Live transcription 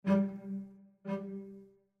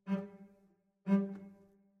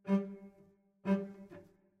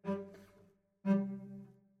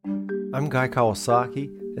I'm Guy Kawasaki,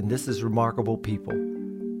 and this is Remarkable People.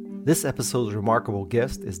 This episode's remarkable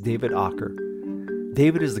guest is David Aaker.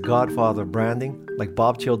 David is the godfather of branding, like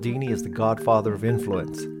Bob Cialdini is the godfather of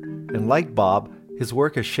influence. And like Bob, his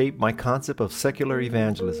work has shaped my concept of secular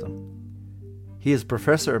evangelism. He is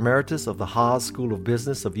Professor Emeritus of the Haas School of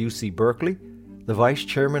Business of UC Berkeley, the Vice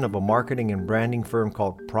Chairman of a marketing and branding firm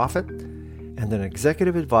called Profit, and an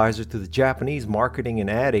Executive Advisor to the Japanese marketing and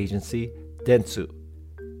ad agency Dentsu.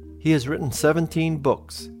 He has written 17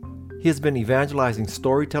 books. He has been evangelizing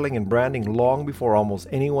storytelling and branding long before almost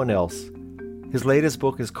anyone else. His latest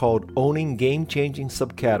book is called Owning Game-Changing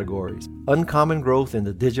Subcategories: Uncommon Growth in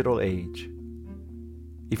the Digital Age.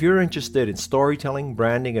 If you're interested in storytelling,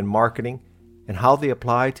 branding, and marketing, and how they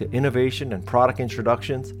apply to innovation and product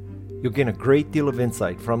introductions, you'll gain a great deal of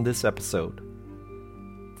insight from this episode.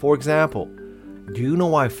 For example, do you know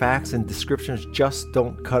why facts and descriptions just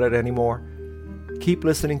don't cut it anymore? Keep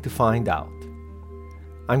listening to find out.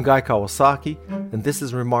 I'm Guy Kawasaki, and this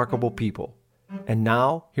is Remarkable People. And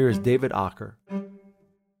now, here is David Aaker.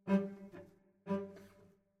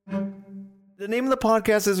 The name of the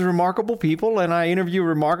podcast is Remarkable People, and I interview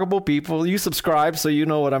remarkable people. You subscribe so you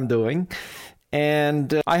know what I'm doing.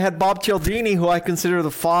 And I had Bob Cialdini, who I consider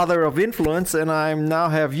the father of influence, and I now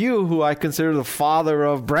have you, who I consider the father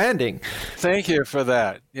of branding. Thank you for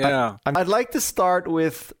that. Yeah. I'd like to start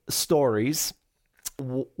with stories.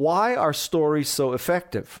 Why are stories so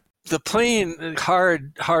effective? The plain,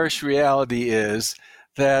 hard, harsh reality is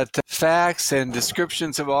that facts and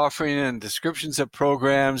descriptions of offering and descriptions of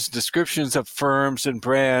programs, descriptions of firms and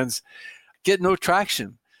brands get no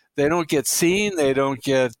traction. They don't get seen, they don't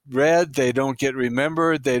get read, they don't get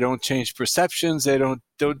remembered, they don't change perceptions, they don't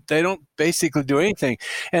basically do anything.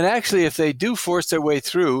 And actually, if they do force their way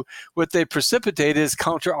through, what they precipitate is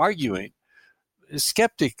counter-arguing,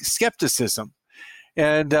 skepticism.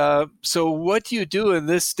 And so what do you do in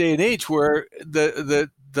this day and age where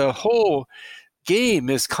the whole game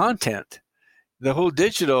is content? The whole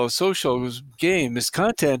digital social game is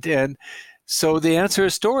content. And so the answer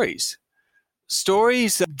is stories.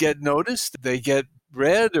 Stories get noticed, they get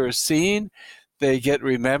read or seen, they get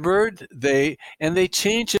remembered, they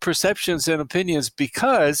change perceptions and opinions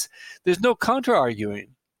because there's no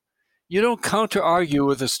counter-arguing. You don't counter-argue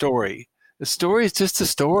with a story. The story is just a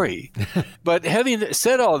story. But having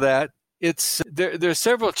said all that, there are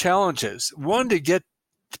several challenges. One, to get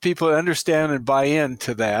people to understand and buy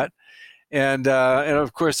into that. And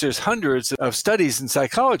of course, there's hundreds of studies in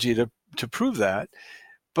psychology to prove that.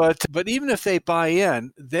 But even if they buy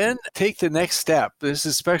in, then take the next step. This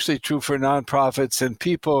is especially true for nonprofits and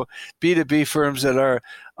people, B2B firms that are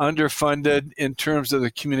underfunded in terms of the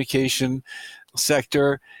communication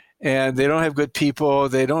sector, and they don't have good people.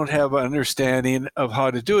 They don't have an understanding of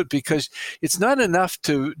how to do it because it's not enough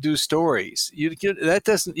to do stories. You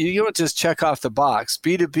don't just check off the box.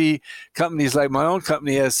 B2B companies like my own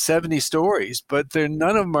company has 70 stories, but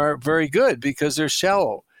none of them are very good because they're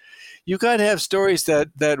shallow. You got to have stories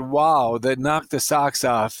that wow, that knock the socks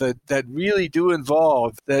off, that really do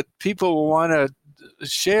involve, that people will want to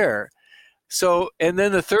share. So, and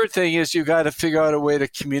then the third thing is you got to figure out a way to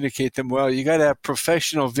communicate them well. You got to have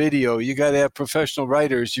professional video. You got to have professional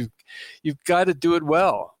writers. You've got to do it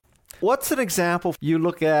well. What's an example? You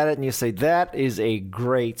look at it and you say, that is a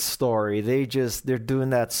great story. They're doing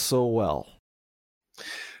that so well.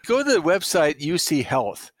 Go to the website UC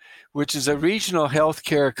Health, which is a regional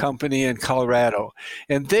healthcare company in Colorado.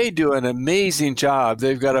 And they do an amazing job.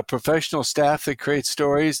 They've got a professional staff that creates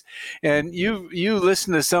stories. And you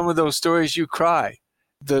listen to some of those stories, you cry.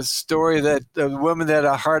 The story that a woman that had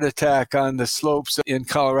a heart attack on the slopes in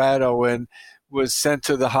Colorado and was sent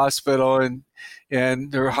to the hospital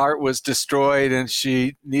and her heart was destroyed and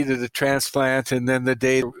she needed a transplant. And then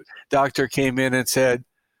the doctor came in and said,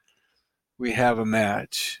 "We have a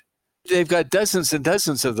match." They've got dozens and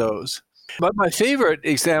dozens of those. But my favorite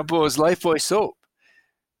example is Lifebuoy soap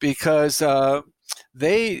because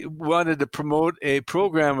they wanted to promote a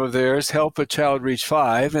program of theirs, Help a Child Reach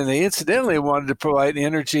 5, and they incidentally wanted to provide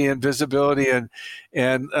energy and visibility and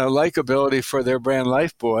likability for their brand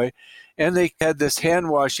Lifebuoy. And they had this hand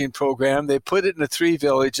washing program. They put it into 3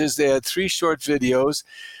 villages. They had 3 short videos,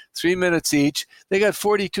 3 minutes each. They got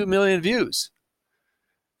 42 million views.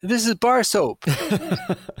 This is bar soap.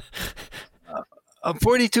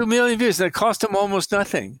 42 million views. That cost them almost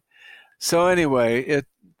nothing. So anyway,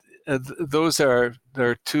 those are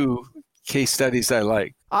 2 case studies I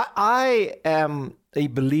like. I am a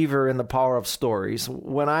believer in the power of stories.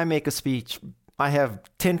 When I make a speech, I have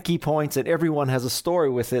 10 key points and everyone has a story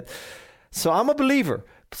with it. So I'm a believer.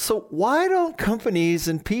 So why don't companies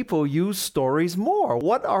and people use stories more?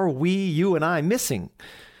 What are we, you and I, missing?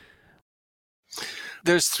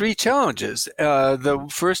 There's three challenges. The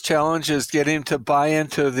first challenge is getting to buy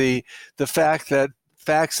into the fact that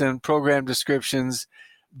facts and program descriptions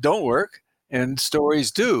don't work and stories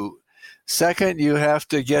do. Second, you have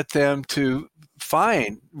to get them to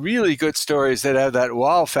find really good stories that have that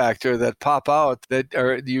wow factor, that pop out, that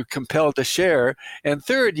are you compelled to share. And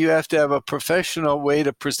third, you have to have a professional way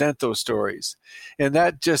to present those stories. And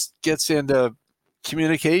that just gets into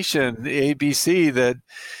communication, ABC,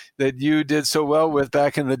 that you did so well with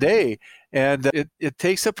back in the day. And it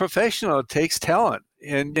takes a professional, it takes talent,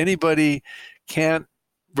 and anybody can't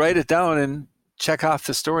write it down and check off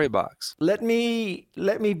the story box. Let me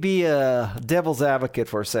be a devil's advocate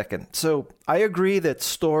for a second. So I agree that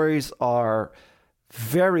stories are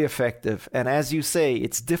very effective. And as you say,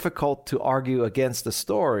 it's difficult to argue against a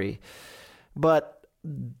story. But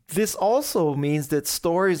this also means that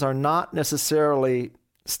stories are not necessarily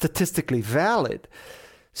statistically valid.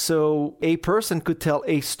 So a person could tell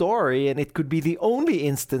a story, and it could be the only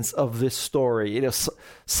instance of this story.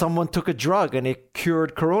 Someone took a drug and it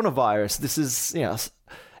cured coronavirus. This is,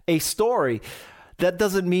 a story. That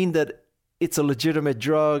doesn't mean that it's a legitimate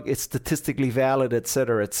drug, it's statistically valid, et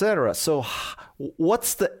cetera, et cetera. So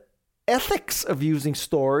what's the ethics of using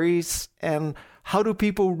stories, and how do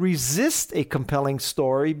people resist a compelling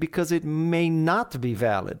story because it may not be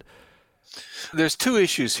valid? There's two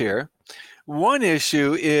issues here. One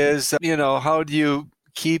issue is, how do you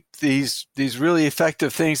keep these really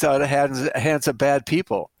effective things out of hands of bad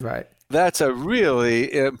people? Right. That's a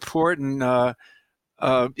really important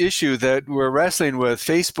issue that we're wrestling with.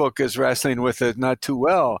 Facebook is wrestling with it not too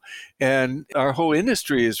well, and our whole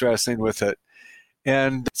industry is wrestling with it.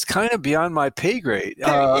 And it's kind of beyond my pay grade.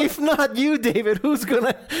 If not you, David, who's going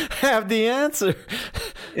to have the answer?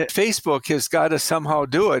 Facebook has got to somehow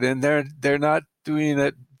do it, and they're not doing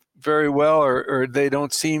it very well, or they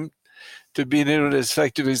don't seem to be doing it as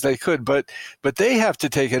effective as they could. But they have to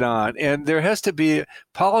take it on, and there has to be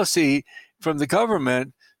policy from the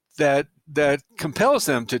government that compels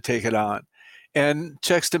them to take it on, and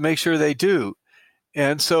checks to make sure they do.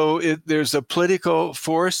 And so there's a political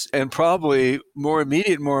force, and probably more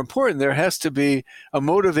immediate, more important, there has to be a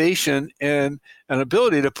motivation and an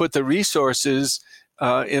ability to put the resources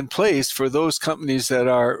in place for those companies that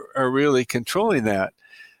are really controlling that.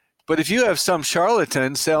 But if you have some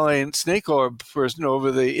charlatan selling snake oil person over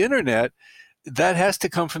the internet, that has to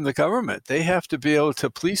come from the government. They have to be able to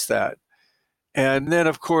police that. And then,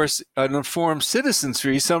 of course, an informed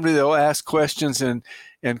citizenry, somebody that will ask questions and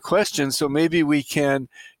questions. So maybe we can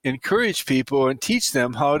encourage people and teach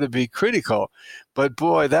them how to be critical. But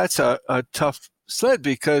boy, that's a tough sled,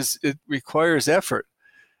 because it requires effort.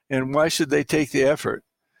 And why should they take the effort?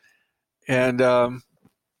 And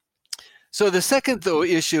so the second, though,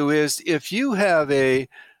 issue is, if you have a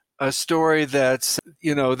story that's,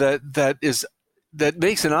 that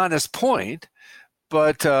makes an honest point,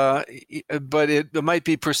 but it might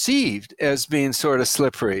be perceived as being sort of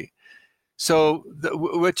slippery. So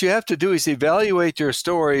what you have to do is evaluate your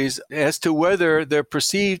stories as to whether they're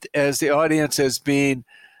perceived as the audience as being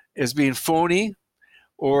phony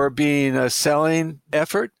or being a selling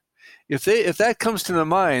effort. If that comes to the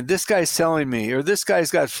mind, this guy's selling me, or this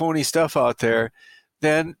guy's got phony stuff out there,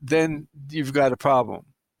 then you've got a problem.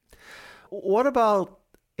 What about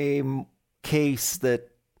a case that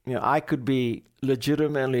I could be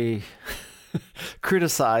legitimately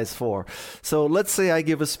criticized for? So let's say I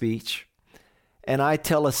give a speech and I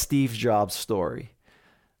tell a Steve Jobs story,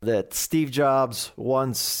 that Steve Jobs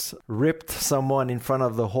once ripped someone in front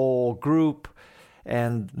of the whole group,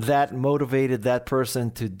 and that motivated that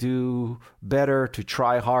person to do better, to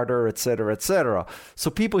try harder, et cetera, et cetera.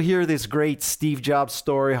 So people hear this great Steve Jobs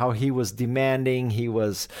story, how he was demanding, he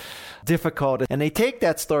was difficult, and they take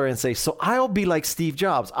that story and say, so I'll be like Steve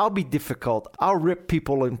Jobs. I'll be difficult. I'll rip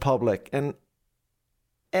people in public. And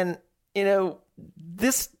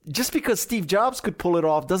this, just because Steve Jobs could pull it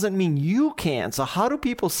off doesn't mean you can. So how do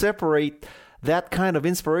people separate that kind of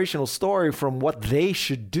inspirational story from what they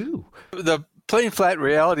should do? The plain flat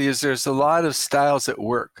reality is there's a lot of styles that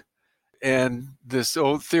work. And this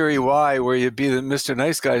old theory why, where you be the Mr.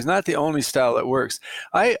 Nice Guy, is not the only style that works.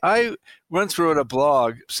 I once wrote a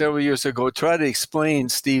blog several years ago trying to explain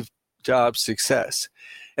Steve Jobs' success.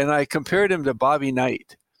 And I compared him to Bobby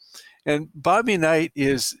Knight. And Bobby Knight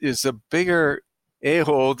is a bigger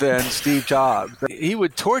a-hole than Steve Jobs. He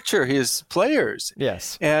would torture his players.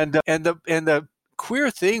 Yes. And the queer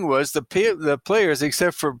thing was the players,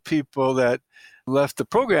 except for people that left the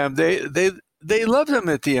program, they loved him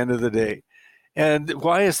at the end of the day. And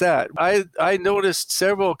why is that? I noticed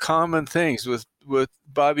several common things with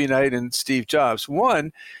Bobby Knight and Steve Jobs.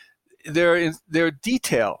 One, their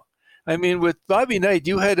detail. I mean, with Bobby Knight,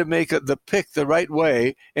 you had to make the pick the right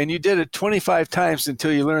way, and you did it 25 times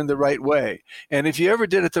until you learned the right way. And if you ever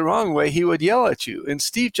did it the wrong way, he would yell at you. And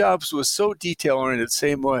Steve Jobs was so detail-oriented,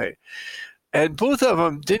 same way. And both of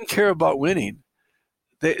them didn't care about winning.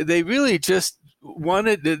 They really just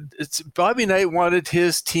Bobby Knight wanted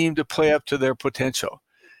his team to play up to their potential.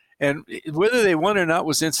 And whether they won or not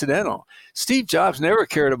was incidental. Steve Jobs never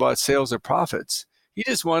cared about sales or profits. He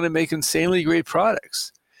just wanted to make insanely great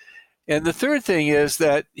products. And the third thing is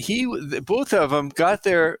that both of them got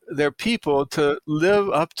their people to live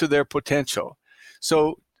up to their potential.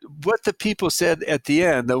 So what the people said at the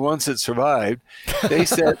end, the ones that survived, they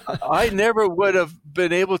said, I never would have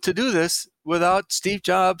been able to do this without Steve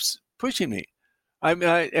Jobs pushing me.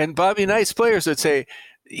 And Bobby Knight's players would say,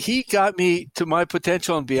 he got me to my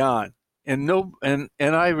potential and beyond. And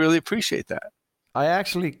I really appreciate that. I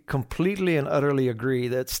actually completely and utterly agree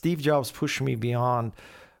that Steve Jobs pushed me beyond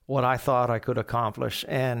what I thought I could accomplish.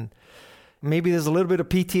 And maybe there's a little bit of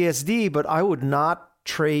PTSD, but I would not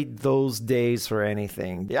trade those days for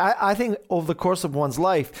anything. I think over the course of one's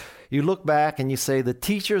life, you look back and you say the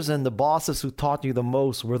teachers and the bosses who taught you the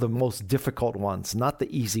most were the most difficult ones, not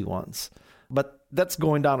the easy ones. But that's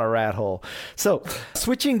going down a rat hole. So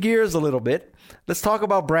switching gears a little bit, let's talk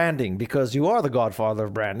about branding, because you are the godfather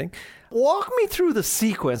of branding. Walk me through the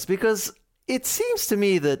sequence, because it seems to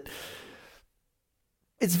me that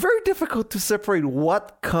it's very difficult to separate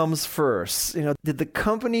what comes first. Did the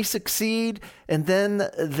company succeed and then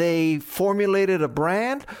they formulated a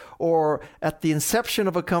brand? Or at the inception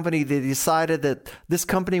of a company, they decided that this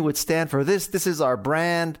company would stand for this is our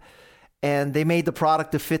brand, and they made the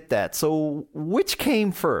product to fit that. So which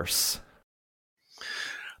came first?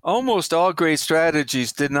 Almost all great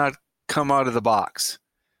strategies did not come out of the box.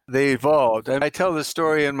 They evolved. And I tell this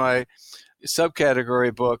story in my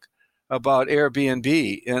subcategory book about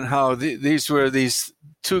Airbnb and how these were these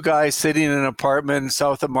two guys sitting in an apartment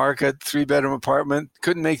south of Market, 3-bedroom apartment,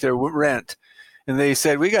 couldn't make their rent. And they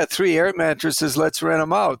said, we got 3 air mattresses, let's rent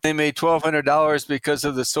them out. They made $1,200 because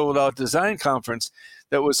of the sold out design conference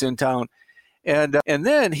that was in town. And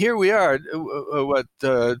then here we are,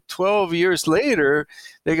 12 years later,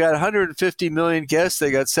 they got 150 million guests,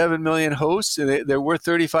 they got 7 million hosts, and they're worth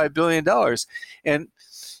 $35 billion. And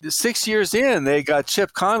 6 years in, they got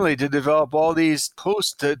Chip Conley to develop all these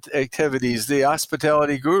host activities, the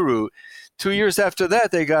hospitality guru. 2 years after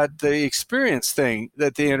that, they got the experience thing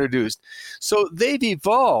that they introduced. So they've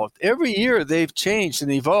evolved. Every year they've changed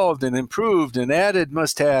and evolved and improved and added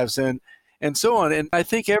must-haves and so on. And I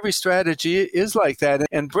think every strategy is like that.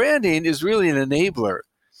 And branding is really an enabler.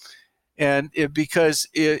 And because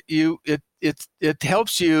it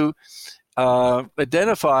helps you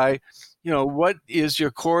identify, what is your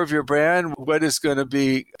core of your brand, what is going to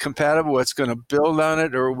be compatible, what's going to build on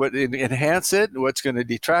it or what enhance it, what's going to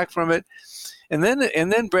detract from it. And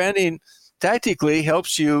then branding tactically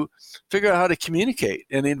helps you figure out how to communicate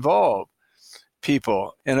and involve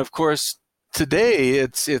people. And of course, today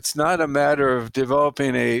it's not a matter of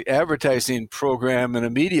developing a advertising program and a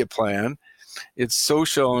media plan. It's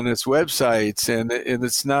social and it's websites and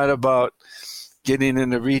it's not about getting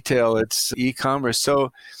into retail, it's e-commerce.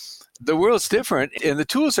 So the world's different and the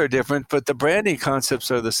tools are different, but the branding concepts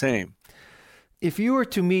are the same. If you were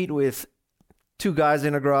to meet with 2 guys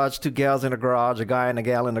in a garage, 2 gals in a garage, a guy and a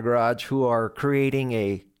gal in a garage who are creating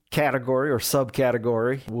a category or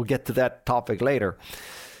subcategory, we'll get to that topic later.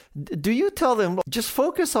 Do you tell them, just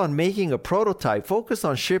focus on making a prototype, focus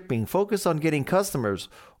on shipping, focus on getting customers?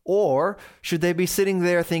 Or should they be sitting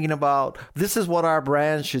there thinking about, this is what our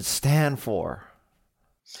brand should stand for?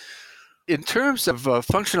 In terms of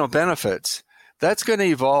functional benefits, that's going to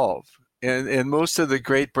evolve. And most of the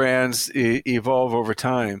great brands evolve over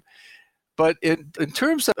time. But in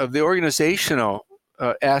terms of the organizational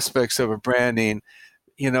aspects of a branding,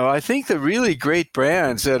 I think the really great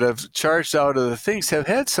brands that have charged out of the things have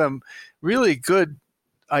had some really good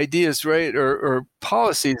ideas, right, or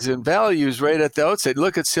policies and values right at the outset.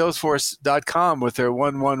 Look at Salesforce.com with their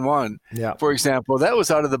 111, for example. That was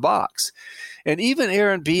out of the box. And even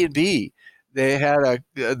Airbnb, they had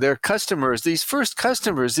their customers, these first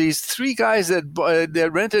customers, these 3 guys that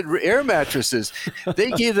rented air mattresses,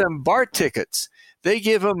 they gave them BART tickets. They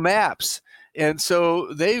gave them maps. And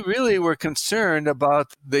so they really were concerned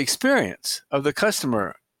about the experience of the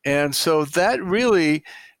customer. And so that really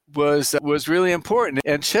was really important.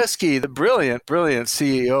 And Chesky, the brilliant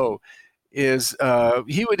CEO,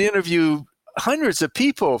 he would interview hundreds of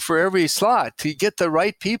people for every slot to get the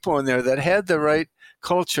right people in there that had the right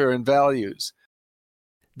culture and values.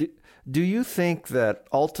 Do you think that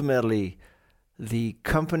ultimately the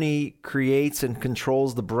company creates and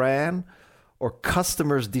controls the brand, or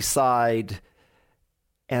customers decide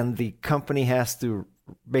and the company has to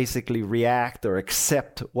basically react or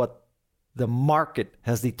accept what the market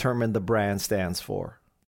has determined the brand stands for?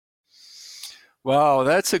 Wow,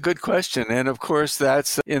 that's a good question. And of course,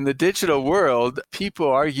 that's in the digital world, people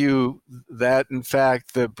argue that, in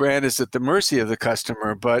fact, the brand is at the mercy of the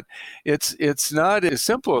customer, but it's not as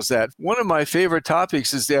simple as that. One of my favorite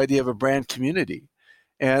topics is the idea of a brand community.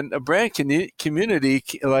 And a brand community,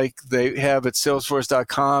 like they have at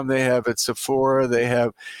Salesforce.com, they have at Sephora, they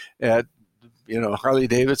have at Harley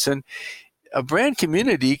Davidson. A brand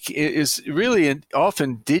community is really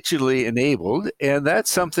often digitally enabled, and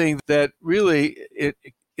that's something that really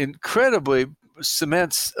incredibly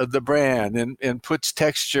cements the brand and puts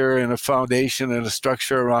texture and a foundation and a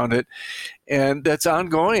structure around it, and that's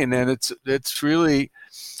ongoing, and it's really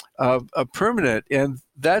a permanent, and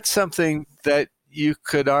that's something that you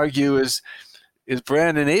could argue is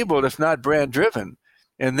brand enabled, if not brand driven.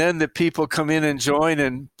 And then the people come in and join,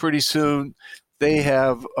 and pretty soon they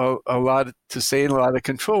have a lot to say and a lot of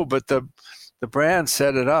control, but the brand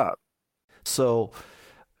set it up. So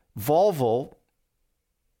Volvo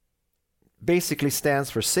basically stands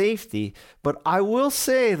for safety, but I will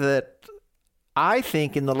say that I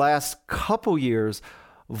think in the last couple years,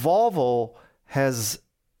 Volvo has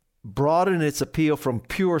broadened its appeal from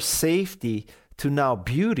pure safety to now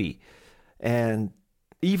beauty and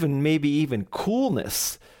maybe even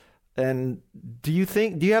coolness. And do you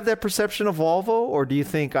have that perception of Volvo, or do you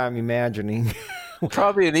think I'm imagining?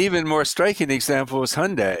 Probably an even more striking example was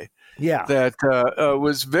Hyundai. Yeah. That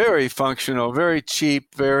was very functional, very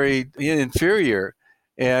cheap, very inferior.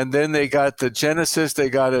 And then they got the Genesis, they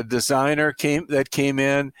got a designer that came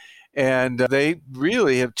in, and they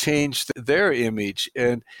really have changed their image.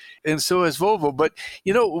 And so has Volvo. But,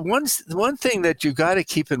 one thing that you got to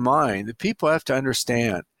keep in mind, that people have to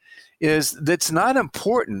understand, is that's not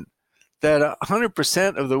important that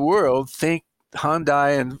 100% of the world think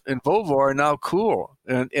Hyundai and Volvo are now cool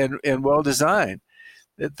and well designed.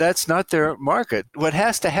 That's not their market. What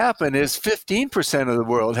has to happen is 15% of the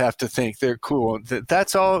world have to think they're cool.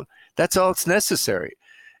 That's all it's necessary.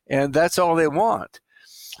 And that's all they want.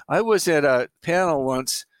 I was at a panel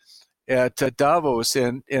once at Davos,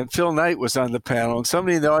 and Phil Knight was on the panel, and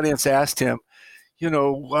somebody in the audience asked him,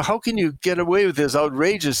 how can you get away with this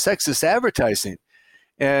outrageous sexist advertising?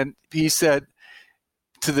 And he said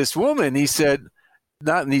to this woman, he said,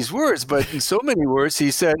 not in these words, but in so many words,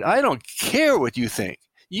 he said, I don't care what you think.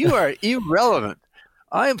 You are irrelevant.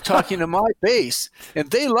 I am talking to my base,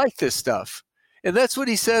 and they like this stuff. And that's what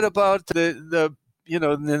he said about the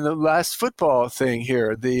last football thing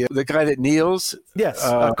here, the guy that kneels. Yes,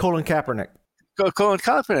 Colin Kaepernick. Colin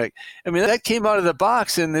Kaepernick. I mean, that came out of the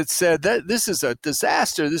box, and it said that this is a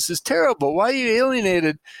disaster. This is terrible. Why you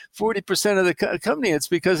alienated 40% of the company? It's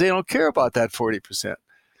because they don't care about that 40%.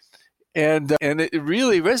 And it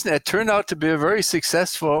really resonated. It turned out to be a very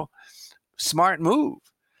successful, smart move,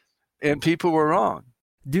 and people were wrong.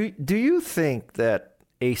 Do you think that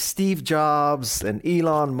a Steve Jobs and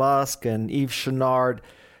Elon Musk and Yves Chouinard,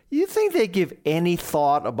 you think they give any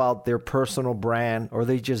thought about their personal brand, or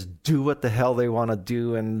they just do what the hell they want to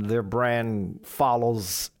do and their brand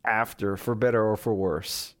follows after, for better or for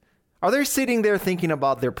worse? Are they sitting there thinking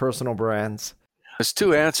about their personal brands? There's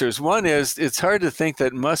two answers. One is it's hard to think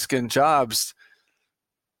that Musk and Jobs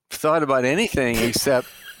thought about anything except,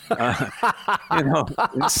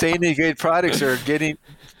 insanely great products or getting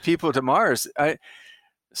people to Mars.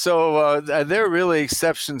 So they're really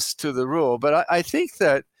exceptions to the rule. But I think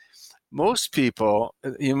that most people,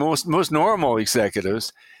 most normal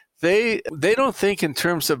executives, they don't think in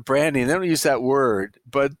terms of branding. They don't use that word,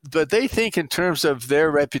 but they think in terms of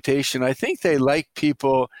their reputation. I think they like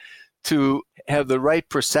people to have the right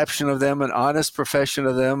perception of them, an honest perception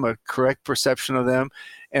of them, a correct perception of them,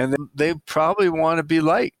 and they probably want to be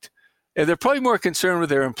liked. And they're probably more concerned with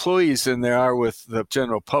their employees than they are with the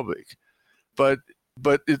general public. But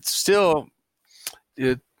it's still,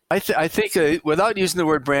 I think without using the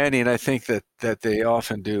word branding, I think that they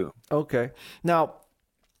often do. Okay. Now,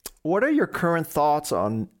 what are your current thoughts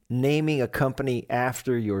on naming a company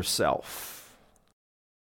after yourself?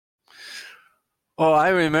 Oh, I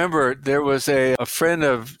remember there was a friend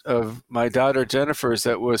of my daughter Jennifer's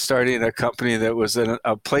that was starting a company that was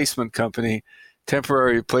a placement company,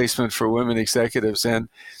 temporary placement for women executives. And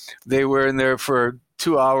they were in there for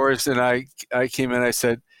 2 hours, and I came in, I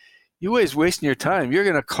said, you always wasting your time. You're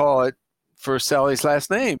going to call it for Sally's last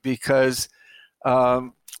name because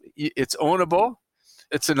it's ownable.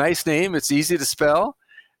 It's a nice name. It's easy to spell,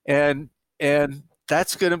 and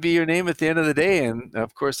that's going to be your name at the end of the day. And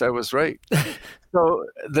of course, I was right. So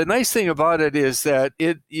the nice thing about it is that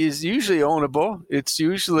it is usually ownable. It's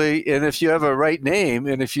usually, and if you have a right name,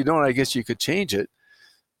 and if you don't, I guess you could change it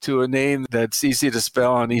to a name that's easy to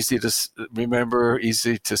spell and easy to remember,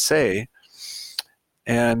 easy to say.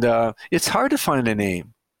 And it's hard to find a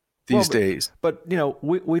name these days. But,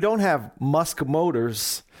 we don't have Musk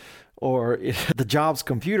Motors or the Jobs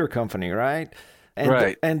Computer Company, right?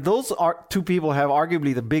 Right. And those two people have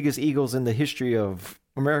arguably the biggest egos in the history of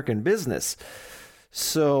American business.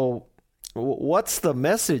 So what's the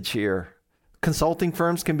message here? Consulting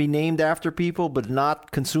firms can be named after people, but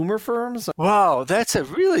not consumer firms? Wow, that's a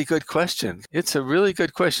really good question. It's a really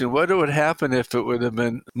good question. What would happen if it would have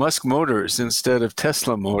been Musk Motors instead of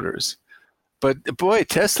Tesla Motors? But boy,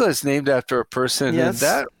 Tesla is named after a person. Yes.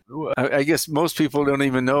 And that, I guess most people don't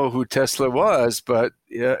even know who Tesla was, but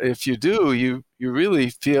if you do, you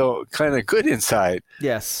really feel kind of good inside.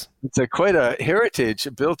 Yes. It's quite a heritage,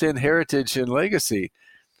 a built-in heritage and legacy.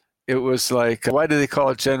 It was like, why do they call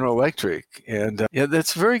it General Electric? And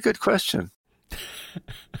that's a very good question.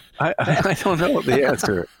 I don't know the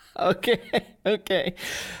answer. Okay.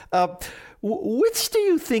 Which do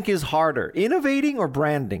you think is harder, innovating or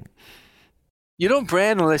branding? You don't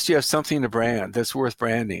brand unless you have something to brand that's worth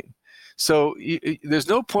branding. So there's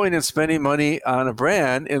no point in spending money on a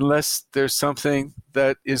brand unless there's something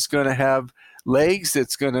that is going to have legs,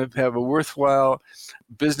 that's going to have a worthwhile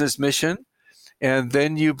business mission, and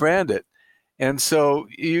then you brand it. And so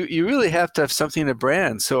you really have to have something to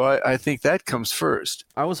brand. So I think that comes first.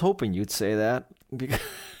 I was hoping you'd say that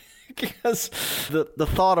because the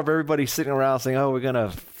thought of everybody sitting around saying, oh, we're going to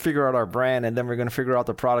figure out our brand and then we're going to figure out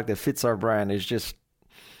the product that fits our brand is just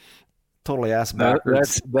totally ass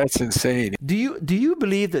backwards. That's insane. Do you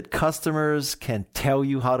believe that customers can tell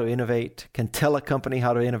you how to innovate, can tell a company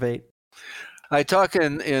how to innovate? I talk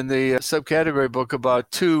in the subcategory book about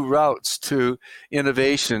two routes to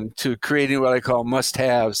innovation, to creating what I call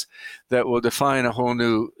must-haves that will define a whole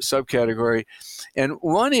new subcategory. And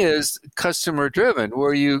one is customer-driven,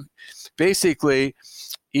 where you basically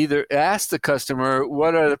either ask the customer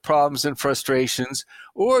what are the problems and frustrations,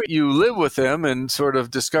 or you live with them and sort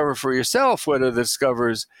of discover for yourself what are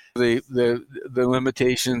the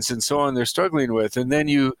limitations and so on they're struggling with, and then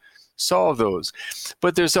you solve those.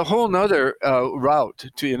 But there's a whole nother route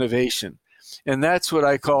to innovation, and that's what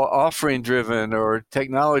I call offering driven or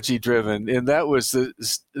technology driven. And that was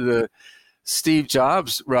the Steve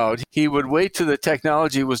Jobs route. He would wait till the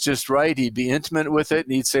technology was just right. He'd be intimate with it,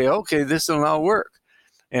 and he'd say, okay, this will now work.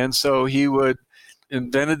 And so he would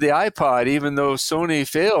invented the iPod, even though Sony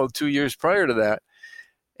failed 2 years prior to that.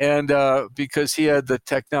 And because he had the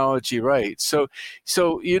technology right. So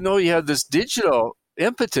you have this digital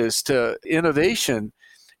impetus to innovation,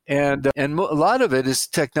 and a lot of it is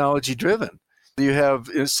technology driven. You have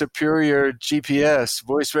superior GPS,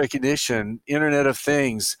 voice recognition, Internet of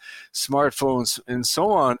Things, smartphones, and so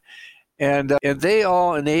on, and they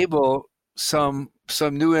all enable some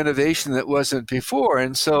new innovation that wasn't before.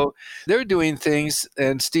 And so they're doing things,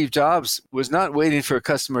 and Steve Jobs was not waiting for a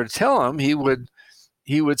customer to tell him. He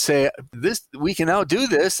would say, "This, we can now do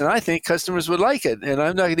this, and I think customers would like it, and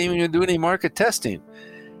I'm not even going to do any market testing."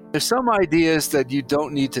 There's some ideas that you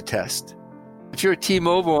don't need to test. If you're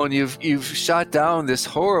T-Mobile and you've shot down this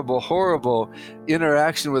horrible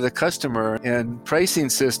interaction with a customer and pricing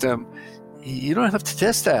system, you don't have to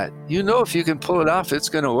test that. You know if you can pull it off, it's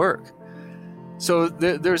going to work. So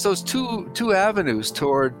there's those two avenues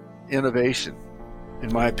toward innovation,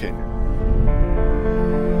 in my opinion.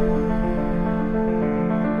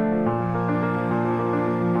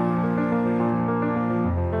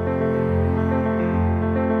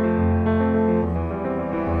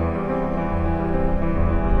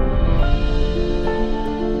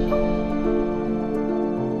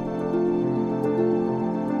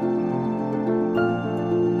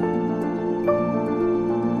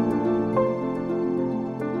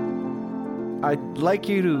 I'd like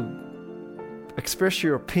you to express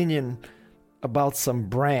your opinion about some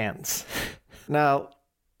brands. Now,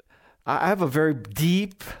 I have a very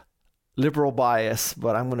deep liberal bias,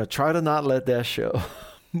 but I'm going to try to not let that show.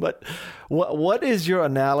 But what is your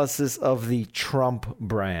analysis of the Trump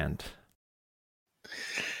brand?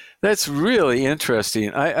 That's really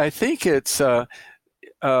interesting. I think it's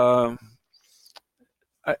I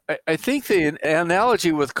think the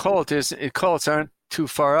analogy with cults aren't too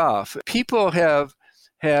far off. People have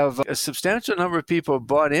have a substantial number of people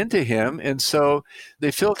bought into him, and so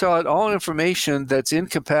they filter out all information that's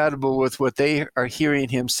incompatible with what they are hearing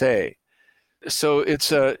him say. So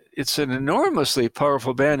it's an enormously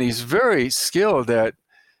powerful band. He's very skilled at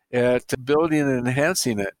building and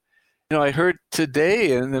enhancing it. I heard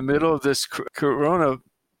today in the middle of this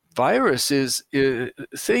coronavirus is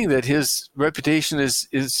thing that his reputation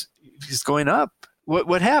is going up.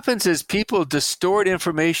 What happens is people distort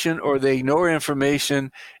information or they ignore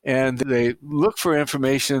information and they look for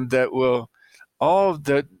information that will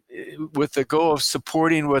with the goal of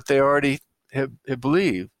supporting what they already have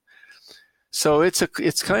believed. So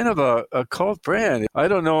it's kind of a cult brand. I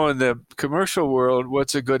don't know in the commercial world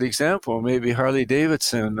what's a good example, maybe Harley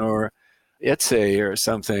Davidson or Etsy or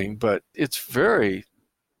something, but it's really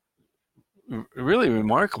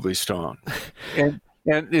remarkably strong.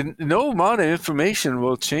 And no amount of information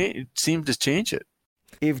will seem to change it.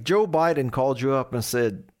 If Joe Biden called you up and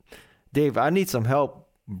said, Dave, I need some help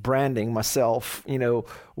branding myself,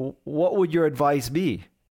 what would your advice be?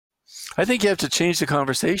 I think you have to change the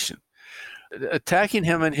conversation. Attacking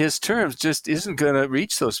him in his terms just isn't going to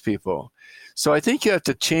reach those people. So I think you have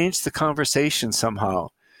to change the conversation somehow.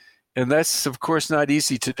 And that's, of course, not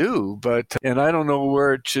easy to do. And I don't know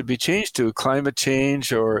where it should be changed to, climate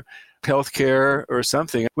change or healthcare or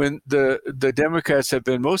something. When the Democrats have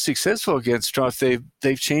been most successful against Trump,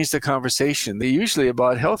 they've changed the conversation. They're usually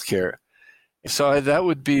about healthcare. So that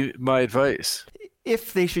would be my advice.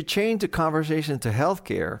 If they should change the conversation to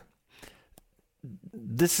healthcare,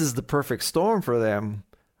 this is the perfect storm for them,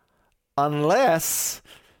 unless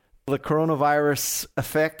the coronavirus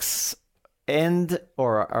effects end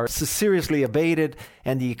or are seriously abated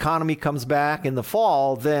and the economy comes back in the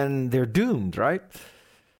fall, then they're doomed, right?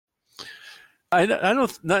 I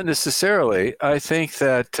don't, not necessarily. I think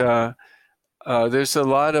that there's a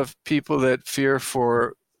lot of people that fear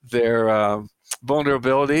for their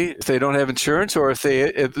vulnerability if they don't have insurance, or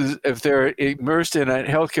if they're immersed in a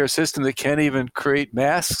healthcare system that can't even create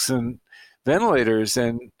masks and ventilators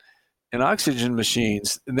and oxygen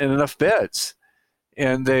machines and enough beds.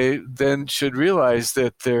 And they then should realize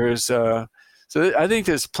that there's so I think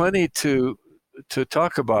there's plenty to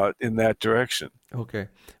talk about in that direction. Okay.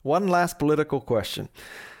 One last political question.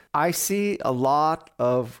 I see a lot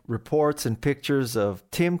of reports and pictures of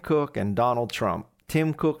Tim Cook and Donald Trump.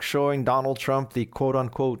 Tim Cook showing Donald Trump the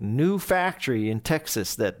quote-unquote new factory in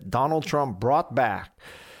Texas that Donald Trump brought back.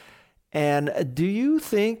 And do you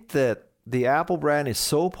think that the Apple brand is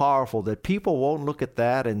so powerful that people won't look at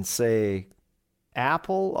that and say,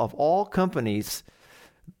 Apple, of all companies,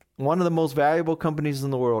 one of the most valuable companies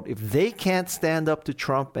in the world, if they can't stand up to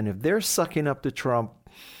Trump and if they're sucking up to Trump,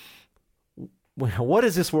 what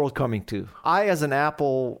is this world coming to? I, as an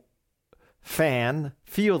Apple fan,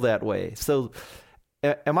 feel that way. So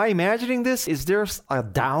am I imagining this? Is there a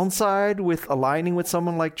downside with aligning with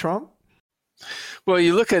someone like Trump? Well,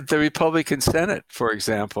 you look at the Republican Senate, for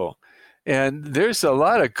example, and there's a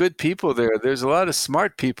lot of good people there. There's a lot of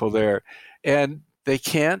smart people there, and they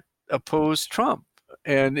can't oppose Trump.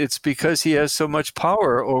 And it's because he has so much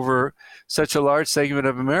power over such a large segment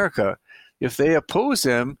of America. If they oppose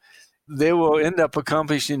him, they will end up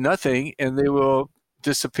accomplishing nothing and they will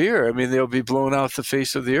disappear. I mean, they'll be blown off the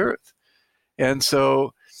face of the earth. And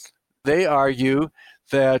so they argue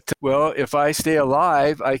that, well, if I stay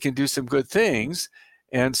alive, I can do some good things.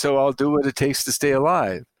 And so I'll do what it takes to stay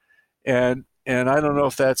alive. And I don't know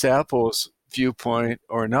if that's Apple's viewpoint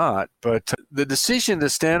or not, but the decision to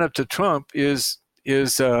stand up to Trump is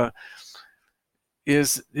not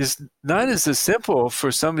as simple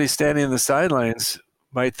for somebody standing on the sidelines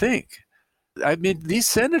might think. I mean, these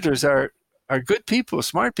senators are good people,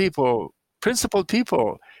 smart people, principled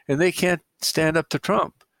people, and they can't stand up to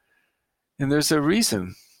Trump. And there's a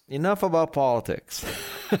reason. Enough about politics.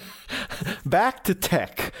 Back to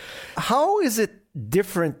tech. How is it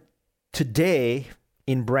different today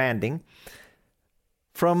in branding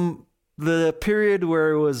from the period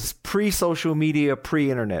where it was pre-social media,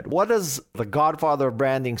 pre-internet? What does the godfather of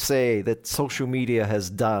branding say that social media has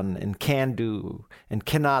done and can do and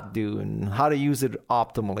cannot do, and how to use it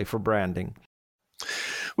optimally for branding?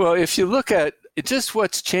 Well, if you look at just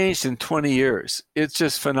what's changed in 20 years, it's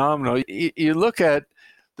just phenomenal. You look at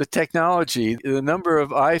the technology, the number of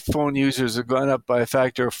iPhone users have gone up by a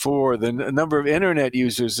factor of 4. The number of internet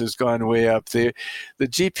users has gone way up. The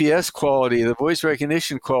GPS quality, the voice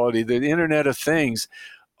recognition quality, the Internet of Things,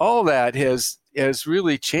 all that has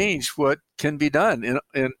really changed what can be done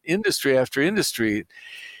in industry after industry.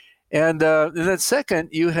 And then second,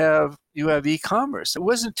 you have e-commerce. It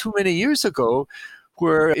wasn't too many years ago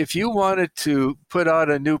where if you wanted to put out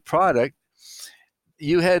a new product,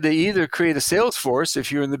 you had to either create a sales force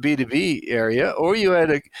if you're in the B2B area, or you had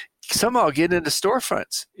to somehow get into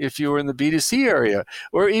storefronts if you were in the B2C area,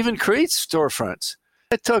 or even create storefronts.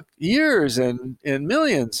 It took years and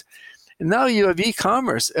millions. And now you have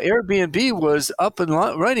e-commerce. Airbnb was up and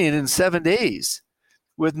running in 7 days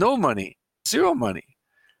with no money, zero money.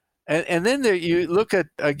 And then you look at,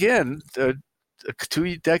 again,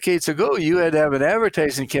 2 decades ago, you had to have an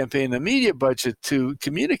advertising campaign, a media budget to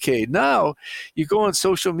communicate. Now you go on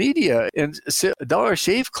social media, and Dollar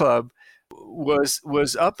Shave Club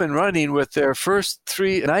was up and running with their first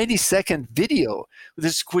 90-second video,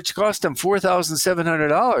 which cost them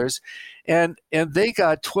 $4,700, and they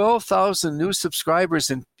got 12,000 new subscribers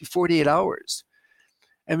in 48 hours.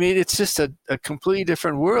 I mean, it's just a completely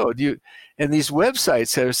different world. And these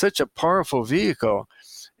websites are such a powerful vehicle.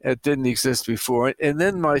 It didn't exist before. And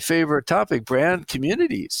then my favorite topic, brand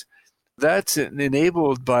communities. That's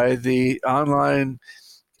enabled by the online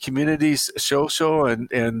communities, social, and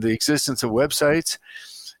the existence of websites.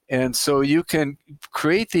 And so you can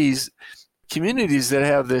create these communities that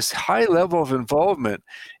have this high level of involvement,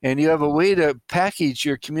 and you have a way to package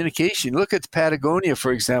your communication. Look at Patagonia,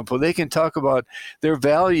 for example. They can talk about their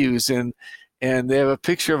values, and they have a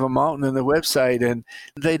picture of a mountain on the website, and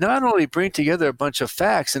they not only bring together a bunch of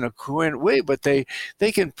facts in a coherent way, but they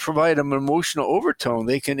can provide an emotional overtone.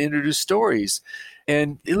 They can introduce stories.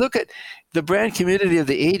 And you look at the brand community of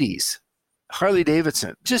the 80s, Harley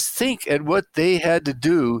Davidson. Just think at what they had to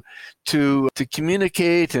do to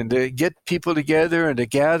communicate and to get people together and to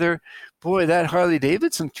gather. Boy, that Harley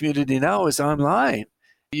Davidson community now is online.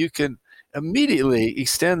 You can immediately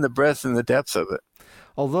extend the breadth and the depth of it.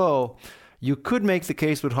 Although you could make the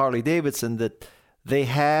case with Harley Davidson that they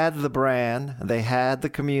had the brand, they had the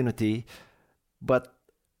community, but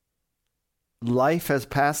life has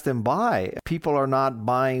passed them by. People are not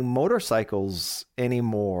buying motorcycles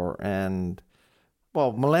anymore, and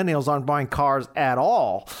well, millennials aren't buying cars at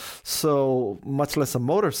all, so much less a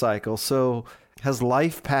motorcycle. So has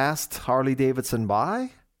life passed Harley Davidson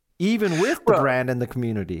by, even with the brand and the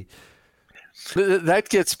community? That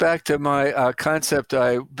gets back to my concept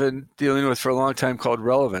I've been dealing with for a long time called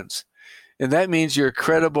relevance. And that means you're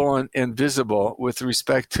credible and visible with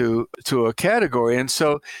respect to a category. And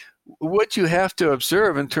so what you have to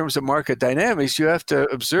observe in terms of market dynamics, you have to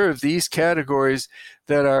observe these categories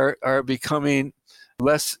that are becoming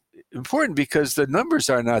less important because the numbers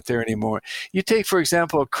are not there anymore. You take, for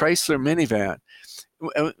example, a Chrysler minivan.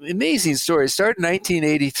 Amazing story. It started in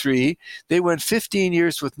 1983. They went 15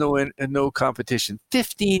 years with no competition.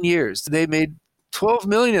 15 years. They made 12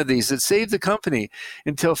 million of these. It saved the company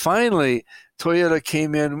until finally Toyota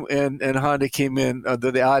came in and Honda came in,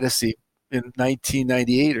 the Odyssey, in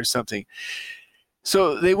 1998 or something.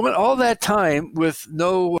 So they went all that time with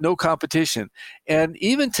no competition. And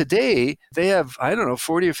even today, they have,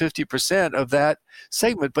 40 or 50% of that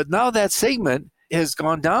segment. But now that segment has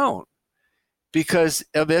gone down because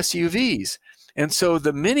of SUVs. And so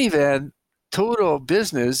the minivan total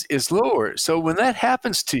business is lower. So when that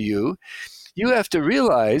happens to you, you have to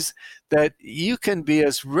realize that you can be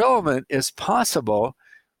as relevant as possible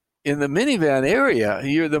in the minivan area.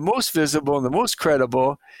 You're the most visible and the most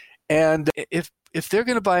credible. And if they're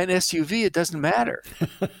going to buy an SUV, it doesn't matter.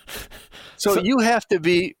 So you have to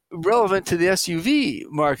be relevant to the SUV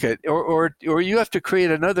market, or you have to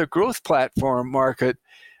create another growth platform market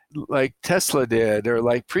like Tesla did or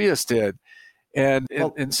like Prius did. And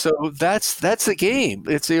so that's the game.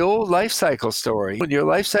 It's the old life cycle story. When your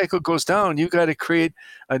life cycle goes down, you got to create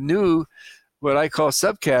a new, what I call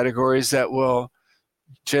subcategories that will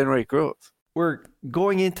generate growth. We're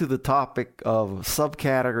going into the topic of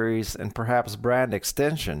subcategories and perhaps brand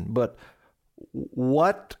extension, but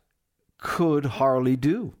what could Harley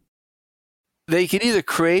do? They can either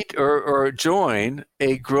create or join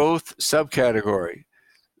a growth subcategory.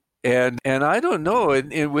 And I don't know,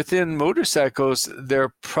 within motorcycles, there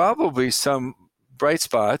are probably some bright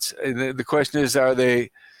spots. And the question is,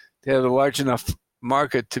 they have a large enough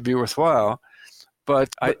market to be worthwhile?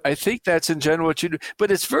 But I think that's in general what you do.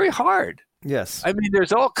 But it's very hard. Yes. I mean,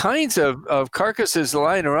 there's all kinds of carcasses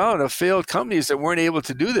lying around of failed companies that weren't able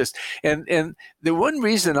to do this. And the one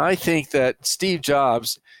reason I think that Steve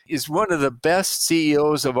Jobs is one of the best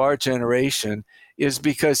CEOs of our generation is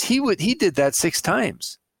because he did that 6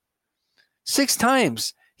 times. 6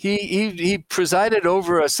 times. He presided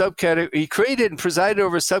over a subcategory. He created and presided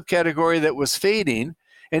over a subcategory that was fading,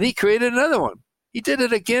 and he created another one. He did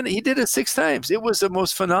it again. He did it 6 times. It was the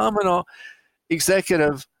most phenomenal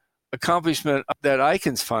executive accomplishment that I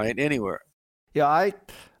can find anywhere. Yeah,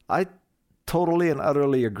 I totally and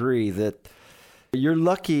utterly agree that You're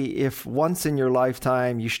lucky if once in your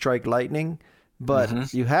lifetime you strike lightning,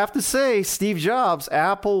 but you have to say, Steve Jobs,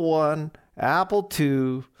 Apple 1, Apple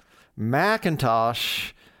 2,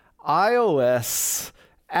 Macintosh, iOS,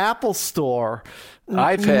 Apple Store,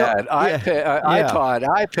 iPad, iPod,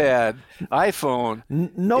 iPhone.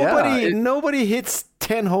 Nobody hits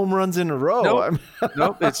 10 home runs in a row.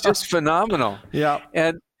 Nope, it's just phenomenal. Yeah.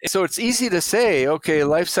 And so it's easy to say, okay,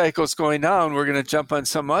 life cycle's going down. We're going to jump on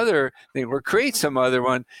some other thing or create some other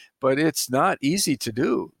one, but it's not easy to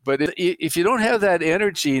do. But if you don't have that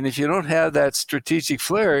energy and if you don't have that strategic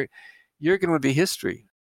flair, you're going to be history.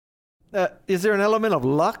 Is there an element of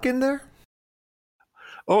luck in there?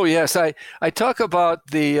 Oh, yes. I talk about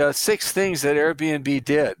the 6 things that Airbnb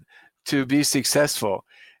did to be successful.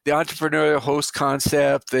 The entrepreneurial host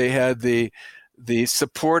concept, they had the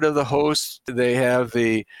support of the host, they have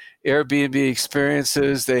the Airbnb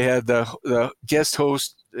experiences, they had the guest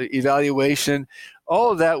host evaluation.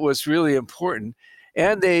 All of that was really important.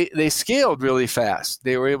 And they scaled really fast.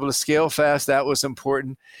 They were able to scale fast. That was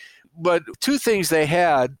important. But 2 things they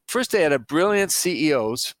had. First, they had a brilliant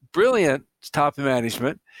CEOs, brilliant top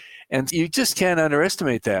management, and you just can't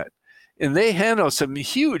underestimate that. And they handled some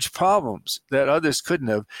huge problems that others couldn't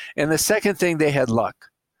have. And the second thing, they had luck.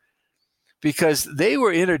 Because they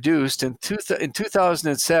were introduced in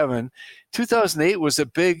 2007. 2008 was a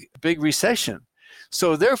big recession.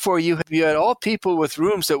 So therefore, you had all people with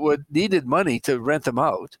rooms that needed money to rent them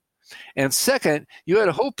out. And second, you had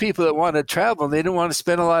a whole people that wanted to travel, and they didn't want to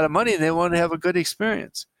spend a lot of money, and they wanted to have a good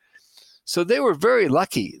experience. So they were very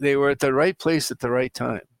lucky. They were at the right place at the right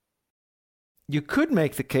time. You could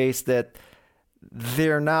make the case that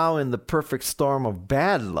they're now in the perfect storm of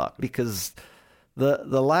bad luck, because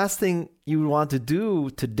the last thing you want to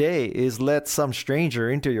do today is let some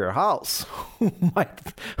stranger into your house who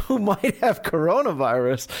might have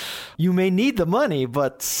coronavirus. You may need the money,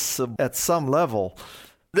 but at some level.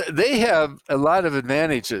 They have a lot of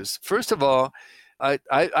advantages. First of all, I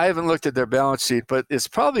haven't looked at their balance sheet, but it's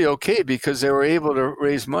probably okay because they were able to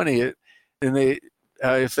raise money, and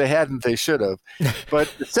if they hadn't, they should have.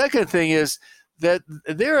 But the second thing is that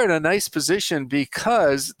they're in a nice position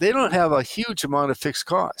because they don't have a huge amount of fixed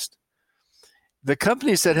cost. The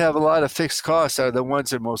companies that have a lot of fixed costs are the ones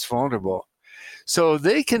that are most vulnerable. So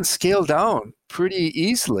they can scale down pretty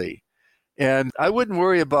easily. And I wouldn't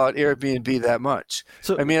worry about Airbnb that much.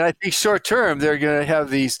 So, I mean, I think short term, they're going to have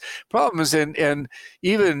these problems. And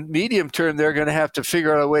even medium term, they're going to have to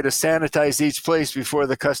figure out a way to sanitize each place before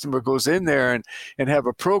the customer goes in there and have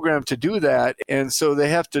a program to do that. And so they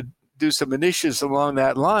have to do some initiatives along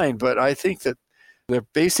that line. But I think that their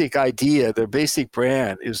basic idea, their basic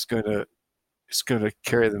brand is going to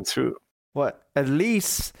carry them through. What? At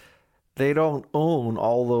least they don't own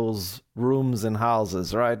all those rooms and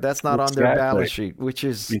houses, right? That's not on their balance sheet, which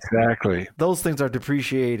is exactly. Those things are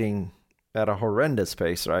depreciating at a horrendous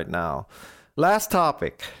pace right now. Last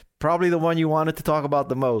topic, probably the one you wanted to talk about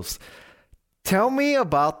the most. Tell me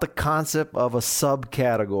about the concept of a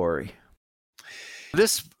subcategory.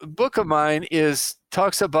 This book of mine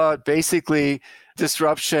talks about basically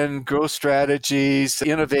disruption, growth strategies,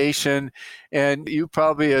 innovation, and you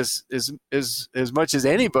probably as much as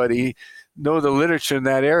anybody know the literature in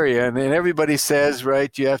that area. And everybody says,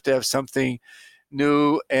 right, you have to have something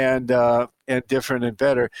new and different and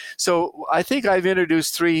better. So I think I've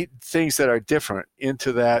introduced 3 things that are different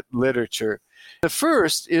into that literature. The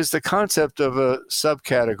first is the concept of a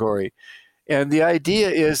subcategory. And the idea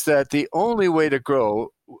is that the only way to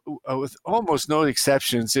grow, with almost no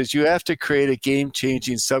exceptions, is you have to create a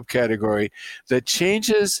game-changing subcategory that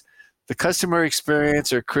changes the customer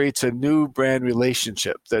experience or creates a new brand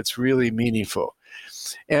relationship that's really meaningful.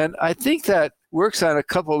 And I think that works on a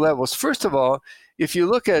couple levels. First of all, if you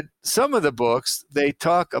look at some of the books, they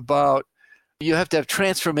talk about you have to have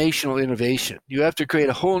transformational innovation. You have to create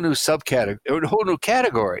a whole new subcategory, or a whole new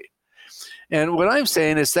category. And what I'm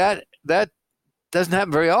saying is that doesn't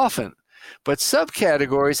happen very often, but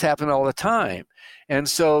subcategories happen all the time. And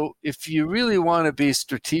so if you really want to be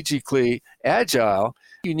strategically agile,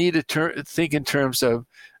 you need to think in terms of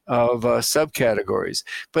subcategories.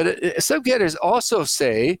 But subcategories also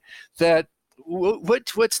say that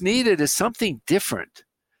what's needed is something different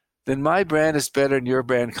than my brand is better than your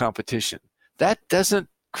brand competition. That doesn't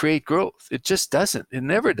create growth. It just doesn't. It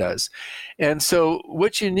never does. And so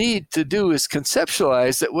what you need to do is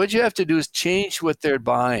conceptualize that what you have to do is change what they're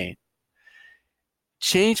buying.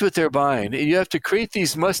 Change what they're buying. And you have to create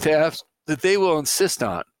these must-haves that they will insist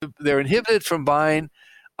on. They're inhibited from buying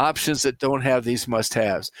options that don't have these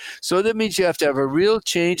must-haves. So that means you have to have a real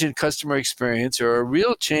change in customer experience or a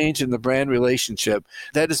real change in the brand relationship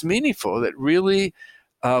that is meaningful, that really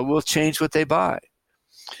will change what they buy.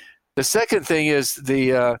 The second thing is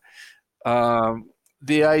the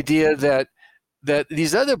idea that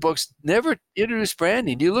these other books never introduce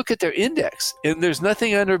branding. You look at their index, and there's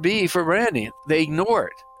nothing under B for branding. They ignore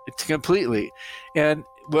it completely. And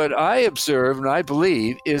what I observe and I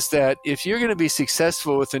believe is that if you're going to be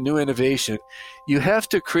successful with a new innovation, you have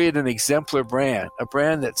to create an exemplar brand, a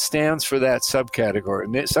brand that stands for that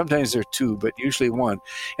subcategory. Sometimes there are two, but usually one.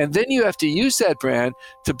 And then you have to use that brand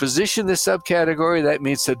to position the subcategory. That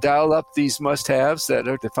means to dial up these must-haves that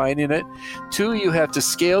are defining it. Two, you have to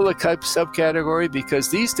scale the subcategory, because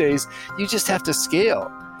these days you just have to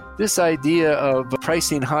scale. This idea of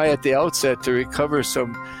pricing high at the outset to recover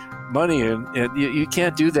some money, and you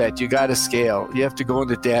can't do that. You got to scale. You have to go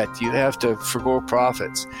into debt. You have to forgo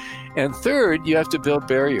profits. And third, you have to build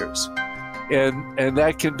barriers. And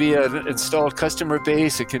that can be an installed customer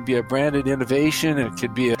base. It can be a branded innovation. It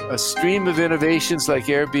could be a stream of innovations like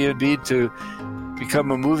Airbnb to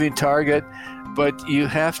become a moving target. But you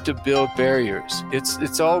have to build barriers.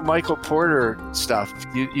 It's all Michael Porter stuff.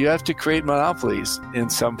 You have to create monopolies in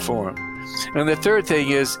some form. And the third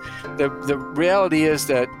thing is the reality is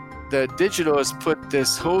that digital has put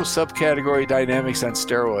this whole subcategory dynamics on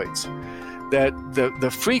steroids. That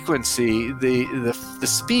the frequency, the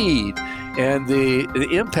speed, and the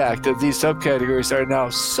impact of these subcategories are now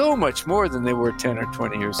so much more than they were 10 or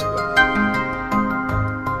 20 years ago.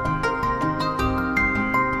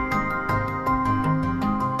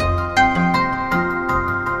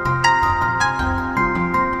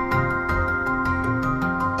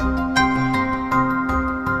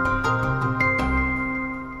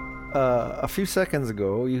 A few seconds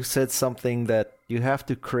ago, you said something that you have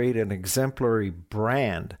to create an exemplary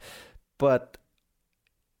brand. But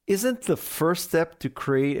isn't the first step to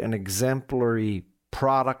create an exemplary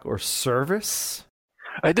product or service?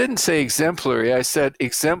 I didn't say exemplary. I said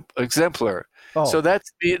exemplar. Oh. So that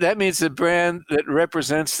means the brand that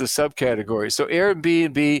represents the subcategory. So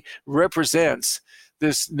Airbnb represents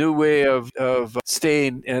this new way of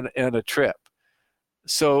staying in a trip.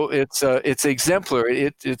 So it's exemplar.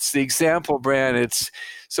 It's the example brand.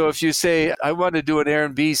 So if you say I want to do an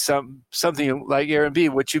Airbnb something like Airbnb,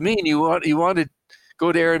 what you mean you want to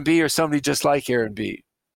go to Airbnb or somebody just like Airbnb.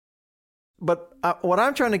 But what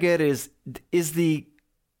I'm trying to get is the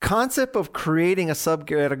concept of creating a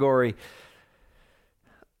subcategory.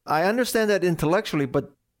 I understand that intellectually,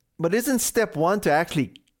 but isn't step one to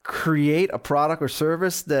actually create a product or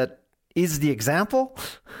service that is the example?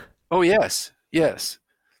 Oh, yes.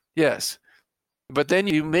 But then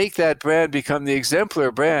you make that brand become the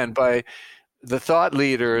exemplar brand by the thought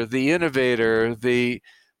leader, the innovator, the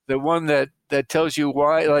one that tells you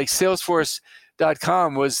why. Like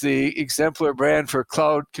Salesforce.com was the exemplar brand for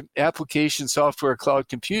cloud application software, cloud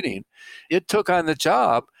computing. It took on the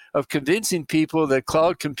job of convincing people that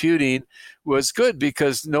cloud computing was good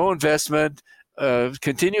because no investment,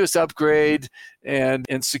 continuous upgrade, and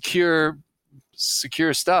secure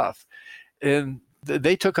stuff. And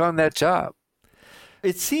they took on that job.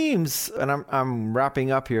 It seems, and I'm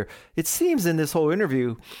wrapping up here, it seems in this whole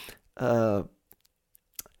interview,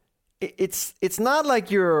 it's not like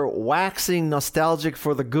you're waxing nostalgic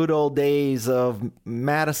for the good old days of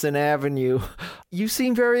Madison Avenue. You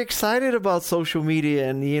seem very excited about social media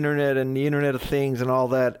and the Internet of Things and all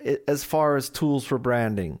that as far as tools for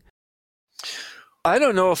branding. I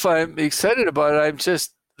don't know if I'm excited about it.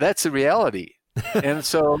 That's a reality. And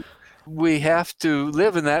so we have to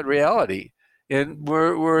live in that reality, and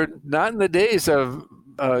we're not in the days of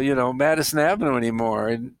Madison Avenue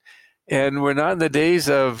anymore, and we're not in the days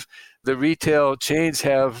of the retail chains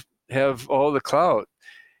have all the clout,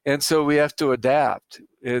 and so we have to adapt,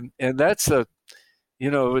 and that's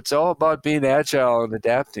it's all about being agile and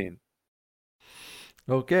adapting.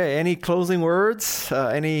 Okay, any closing words?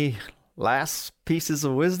 Any last pieces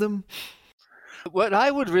of wisdom? What I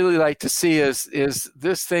would really like to see is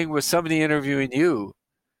this thing with somebody interviewing you,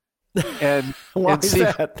 and why is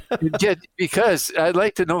that? Because I'd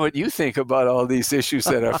like to know what you think about all these issues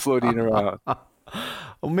that are floating around.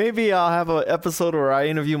 Well, maybe I'll have an episode where I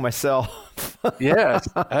interview myself. Yes,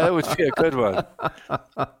 that would be a good one.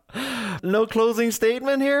 No closing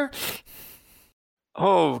statement here?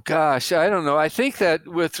 Oh gosh, I don't know. I think that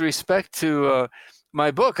with respect to my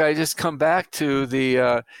book, I just come back to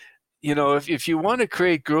the. If you want to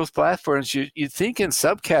create growth platforms, you think in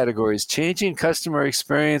subcategories, changing customer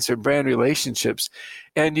experience or brand relationships,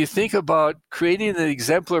 and you think about creating an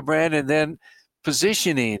exemplar brand and then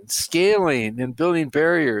positioning, scaling, and building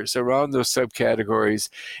barriers around those subcategories.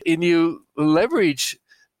 And you leverage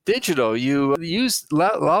digital. You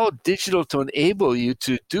allow digital to enable you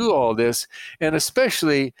to do all this. And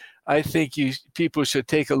especially, I think people should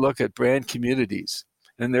take a look at brand communities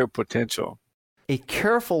and their potential. A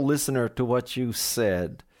careful listener to what you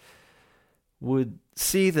said would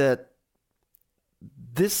see that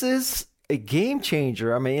this is a game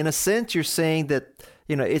changer. I mean, in a sense, you're saying that,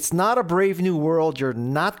 it's not a brave new world. You're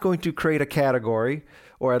not going to create a category,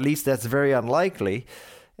 or at least that's very unlikely.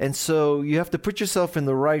 And so you have to put yourself in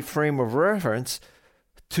the right frame of reference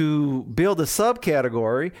to build a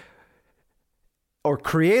subcategory or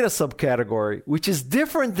create a subcategory, which is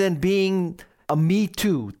different than being a Me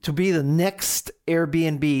Too, to be the next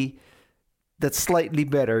Airbnb that's slightly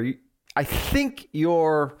better. I think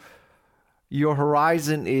your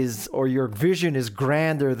horizon is, or your vision is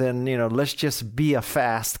grander than, let's just be a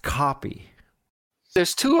fast copy.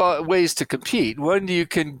 There's two ways to compete. One, you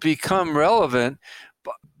can become relevant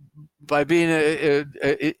by being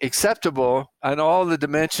acceptable on all the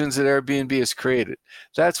dimensions that Airbnb has created.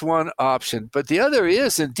 That's one option. But the other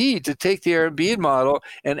is indeed to take the Airbnb model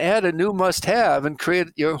and add a new must-have and create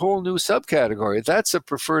your whole new subcategory. That's a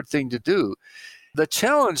preferred thing to do. The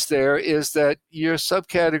challenge there is that your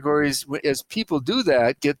subcategories, as people do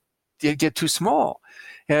that, get too small.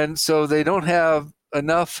 And so they don't have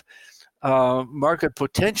enough market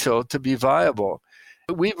potential to be viable.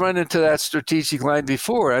 We've run into that strategic line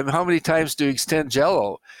before. I mean, how many times do you extend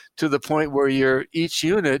Jello to the point where each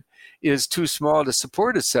unit is too small to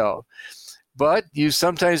support itself? But you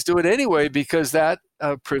sometimes do it anyway because that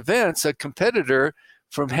prevents a competitor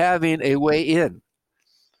from having a way in.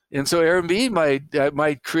 And so Airbnb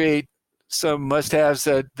might create some must-haves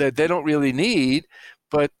that they don't really need,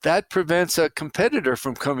 but that prevents a competitor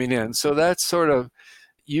from coming in. So that's sort of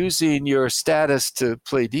using your status to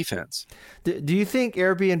play defense. Do you think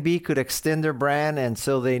Airbnb could extend their brand, and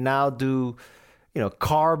so they now do,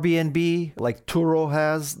 car B&B like Turo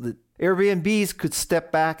has? The Airbnbs could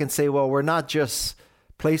step back and say, well, we're not just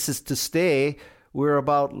places to stay. We're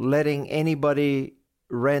about letting anybody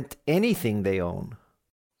rent anything they own.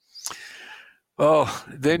 Oh,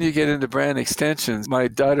 then you get into brand extensions. My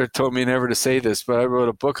daughter told me never to say this, but I wrote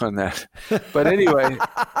a book on that. But anyway,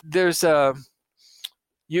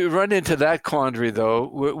 you run into that quandary, though.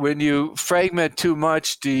 When you fragment too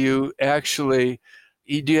much, do you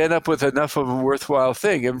end up with enough of a worthwhile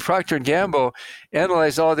thing? And Procter & Gamble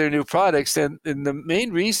analyzed all their new products, and the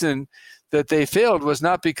main reason that they failed was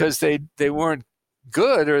not because they weren't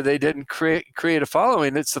good or they didn't create a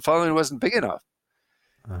following. It's the following wasn't big enough.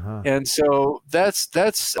 Uh-huh. And so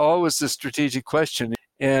that's always the strategic question.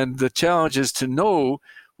 And the challenge is to know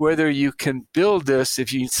whether you can build this,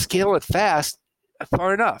 if you scale it fast,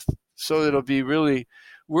 far enough, so it'll be really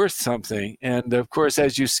worth something. And of course,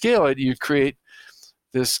 as you scale it, you create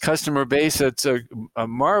this customer base that's a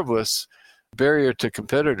marvelous barrier to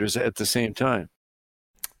competitors at the same time.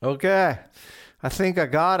 Okay. I think I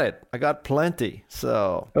got it. I got plenty.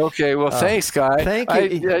 So okay. Well, thanks, Guy. Thank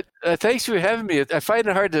you. Thanks for having me. I find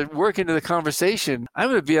it hard to work into the conversation. I'm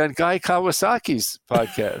going to be on Guy Kawasaki's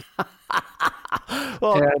podcast.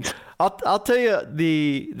 Well, I'll tell you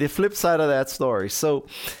the flip side of that story. So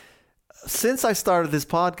since I started this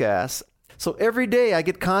podcast, so every day I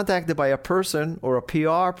get contacted by a person or a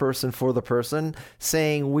PR person for the person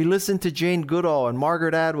saying, we listened to Jane Goodall and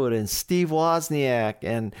Margaret Atwood and Steve Wozniak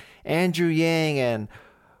and Andrew Yang, and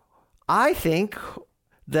I think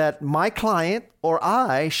that my client or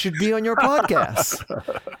I should be on your podcast.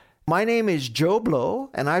 My name is Joe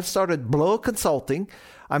Blow, and I've started Blow Consulting.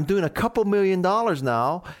 I'm doing $2 million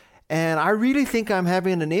now, and I really think I'm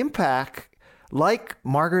having an impact like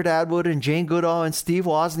Margaret Atwood and Jane Goodall and Steve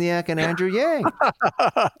Wozniak and Andrew Yang.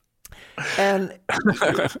 And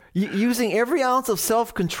using every ounce of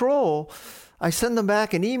self-control, I send them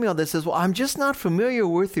back an email that says, well, I'm just not familiar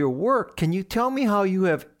with your work. Can you tell me how you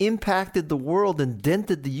have impacted the world and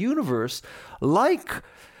dented the universe like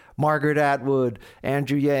Margaret Atwood,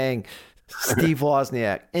 Andrew Yang, Steve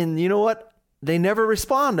Wozniak? And you know what? They never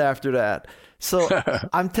respond after that. So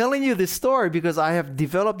I'm telling you this story because I have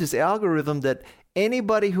developed this algorithm that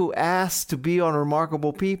anybody who asks to be on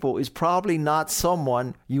Remarkable People is probably not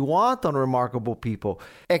someone you want on Remarkable People,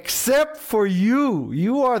 except for you.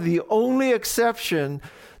 You are the only exception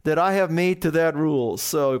that I have made to that rule.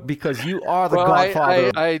 So because you are the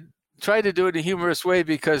godfather. I tried to do it in a humorous way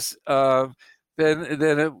because then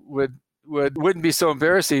it wouldn't be so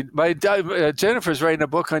embarrassing. Jennifer's writing a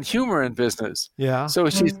book on humor in business. Yeah. So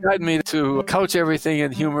she's gotten me to couch everything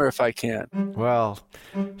in humor if I can. Well,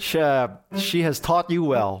 she has taught you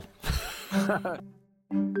well.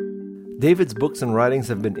 David's books and writings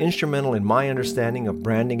have been instrumental in my understanding of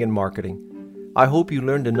branding and marketing. I hope you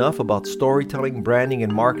learned enough about storytelling, branding,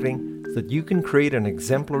 and marketing so that you can create an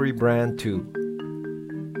exemplary brand too.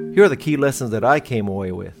 Here are the key lessons that I came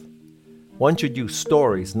away with. One should use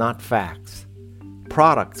stories, not facts.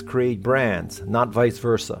 Products create brands, not vice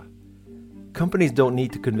versa. Companies don't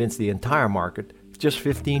need to convince the entire market, just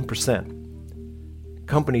 15%.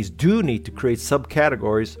 Companies do need to create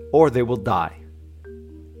subcategories or they will die.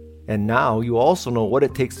 And now you also know what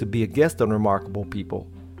it takes to be a guest on Remarkable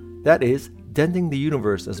People. That is, denting the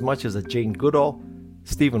universe as much as a Jane Goodall,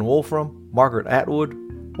 Stephen Wolfram, Margaret Atwood,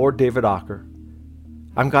 or David Ocker.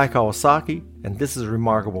 I'm Guy Kawasaki, and this is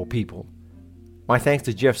Remarkable People. My thanks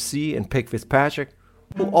to Jeff C. and Peg Fitzpatrick,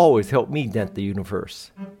 who always help me dent the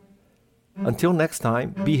universe. Until next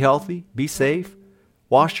time, be healthy, be safe,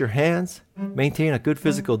 wash your hands, maintain a good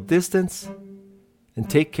physical distance, and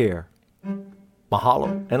take care.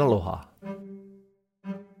 Mahalo and aloha.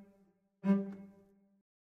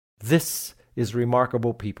 This is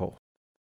Remarkable People.